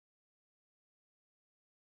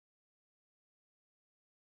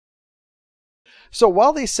So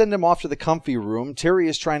while they send him off to the comfy room, Terry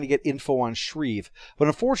is trying to get info on Shriek, but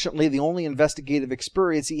unfortunately the only investigative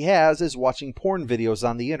experience he has is watching porn videos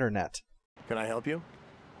on the internet. Can I help you?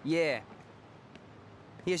 Yeah.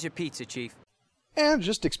 Here's your pizza, Chief. And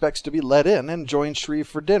just expects to be let in and join Shriek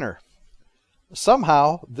for dinner.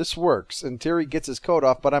 Somehow, this works, and Terry gets his coat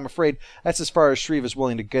off, but I'm afraid that's as far as Shriek is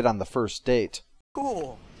willing to get on the first date.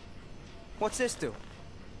 Cool. What's this do?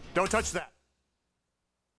 Don't touch that.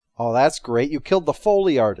 Oh, that's great. You killed the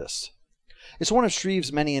Foley artist. It's one of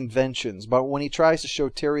Shriek's many inventions, but when he tries to show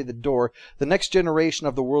Terry the door, the next generation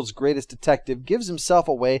of the world's greatest detective gives himself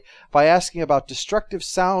away by asking about destructive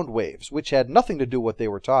sound waves, which had nothing to do with what they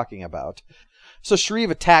were talking about. So Shriek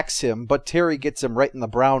attacks him, but Terry gets him right in the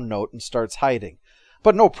brown note and starts hiding.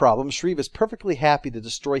 But no problem, Shriek is perfectly happy to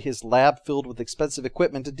destroy his lab filled with expensive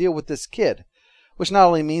equipment to deal with this kid. Which not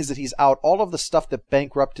only means that he's out all of the stuff that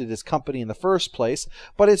bankrupted his company in the first place,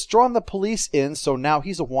 but it's drawn the police in, so now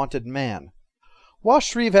he's a wanted man. While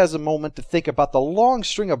Shriek has a moment to think about the long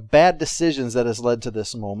string of bad decisions that has led to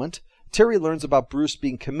this moment, Terry learns about Bruce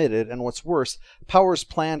being committed, and what's worse, Powers'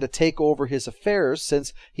 plan to take over his affairs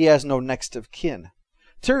since he has no next of kin.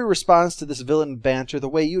 Terry responds to this villain banter the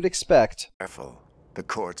way you'd expect. Careful. The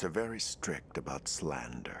courts are very strict about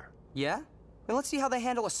slander. Yeah? Then let's see how they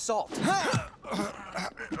handle assault.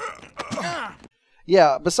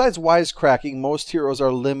 Yeah, besides wisecracking, most heroes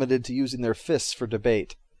are limited to using their fists for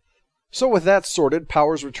debate. So with that sorted,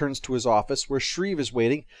 Powers returns to his office, where Shriek is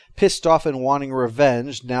waiting, pissed off and wanting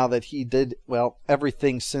revenge now that he did, well,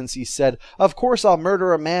 everything since he said, "Of course I'll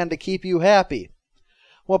murder a man to keep you happy."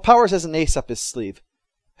 Well, Powers has an ace up his sleeve.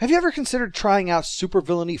 Have you ever considered trying out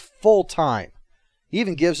supervillainy full-time? He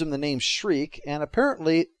even gives him the name Shriek, and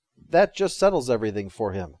apparently that just settles everything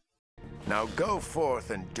for him. Now go forth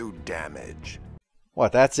and do damage.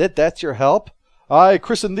 What, that's it? That's your help? I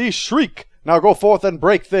christen thee Shriek! Now go forth and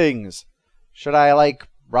break things! Should I,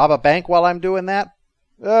 rob a bank while I'm doing that?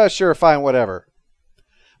 Sure, fine, whatever.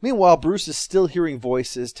 Meanwhile, Bruce is still hearing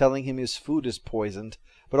voices telling him his food is poisoned,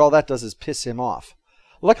 but all that does is piss him off.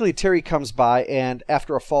 Luckily, Terry comes by and,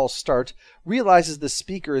 after a false start, realizes the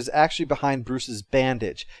speaker is actually behind Bruce's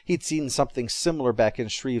bandage. He'd seen something similar back in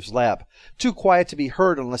Shriek's lab. Too quiet to be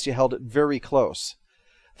heard unless you held it very close.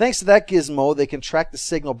 Thanks to that gizmo, they can track the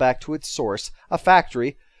signal back to its source, a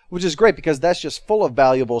factory, which is great because that's just full of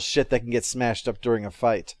valuable shit that can get smashed up during a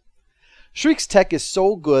fight. Shriek's tech is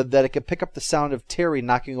so good that it can pick up the sound of Terry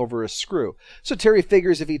knocking over a screw, so Terry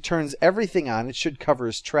figures if he turns everything on, it should cover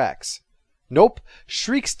his tracks. Nope,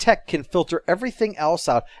 Shriek's tech can filter everything else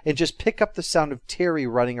out and just pick up the sound of Terry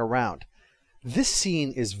running around. This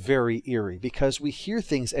scene is very eerie because we hear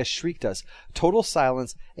things as Shriek does, total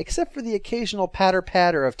silence except for the occasional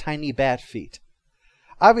patter-patter of tiny bat feet.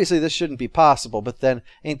 Obviously this shouldn't be possible, but then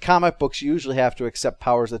in comic books you usually have to accept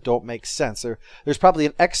powers that don't make sense. There's probably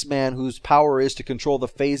an X-Man whose power is to control the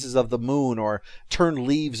phases of the moon or turn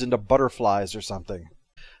leaves into butterflies or something.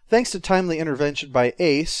 Thanks to timely intervention by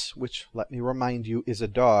Ace, which, let me remind you, is a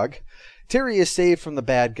dog, Terry is saved from the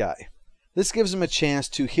bad guy. This gives him a chance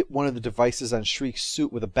to hit one of the devices on Shriek's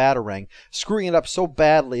suit with a batarang, screwing it up so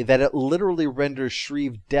badly that it literally renders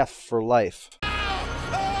Shriek deaf for life.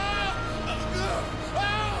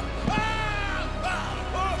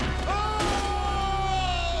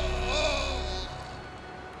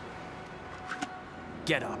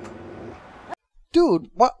 Get up. Dude,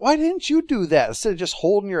 why didn't you do that instead of just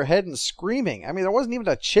holding your head and screaming? I mean, there wasn't even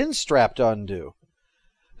a chin strap to undo.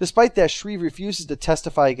 Despite that, Shriek refuses to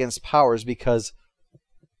testify against Powers because,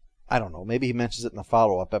 I don't know, maybe he mentions it in the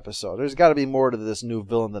follow-up episode. There's got to be more to this new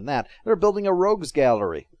villain than that. They're building a rogues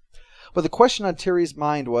gallery. But the question on Terry's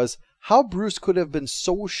mind was how Bruce could have been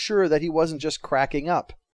so sure that he wasn't just cracking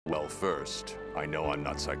up. Well, first, I know I'm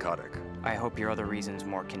not psychotic. I hope your other reason's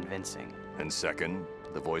more convincing. And second,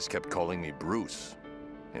 the voice kept calling me Bruce.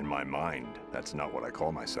 In my mind, that's not what I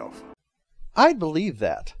call myself. I'd believe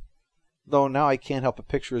that. Though now I can't help but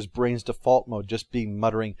picture his brain's default mode just being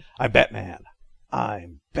muttering, "I'm Batman.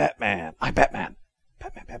 I'm Batman. I'm Batman.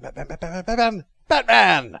 Batman, Batman, Batman, Batman, Batman,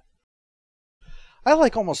 Batman!" I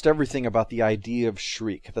like almost everything about the idea of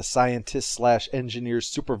Shriek, the scientist/engineer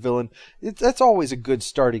supervillain. That's always a good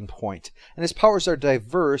starting point, and his powers are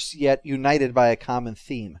diverse, yet united by a common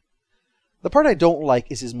theme. The part I don't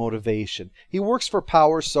like is his motivation. He works for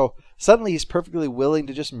Powers, so suddenly he's perfectly willing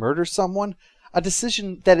to just murder someone, a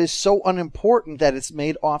decision that is so unimportant that it's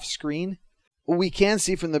made off-screen. We can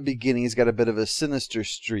see from the beginning he's got a bit of a sinister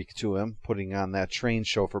streak to him, putting on that train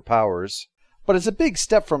show for Powers. But it's a big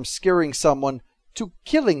step from scaring someone to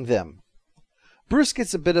killing them. Bruce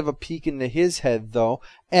gets a bit of a peek into his head, though,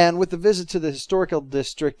 and with the visit to the historical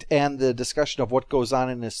district and the discussion of what goes on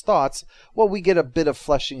in his thoughts, well, we get a bit of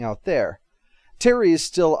fleshing out there. Terry is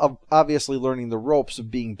still obviously learning the ropes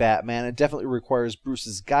of being Batman and definitely requires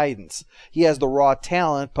Bruce's guidance. He has the raw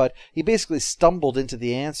talent, but he basically stumbled into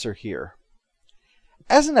the answer here.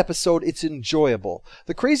 As an episode, it's enjoyable.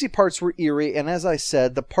 The crazy parts were eerie, and as I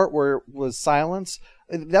said, the part where it was silence,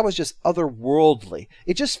 that was just otherworldly.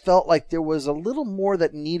 It just felt like there was a little more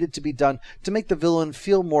that needed to be done to make the villain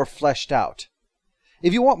feel more fleshed out.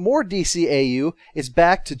 If you want more DCAU, it's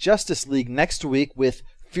back to Justice League next week with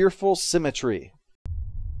Fearful Symmetry.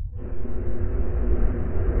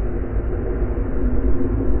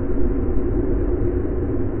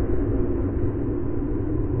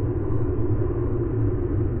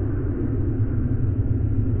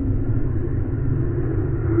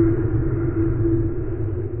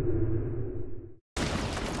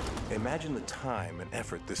 Imagine the time and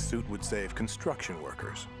effort this suit would save construction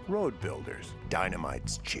workers, road builders.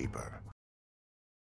 Dynamite's cheaper.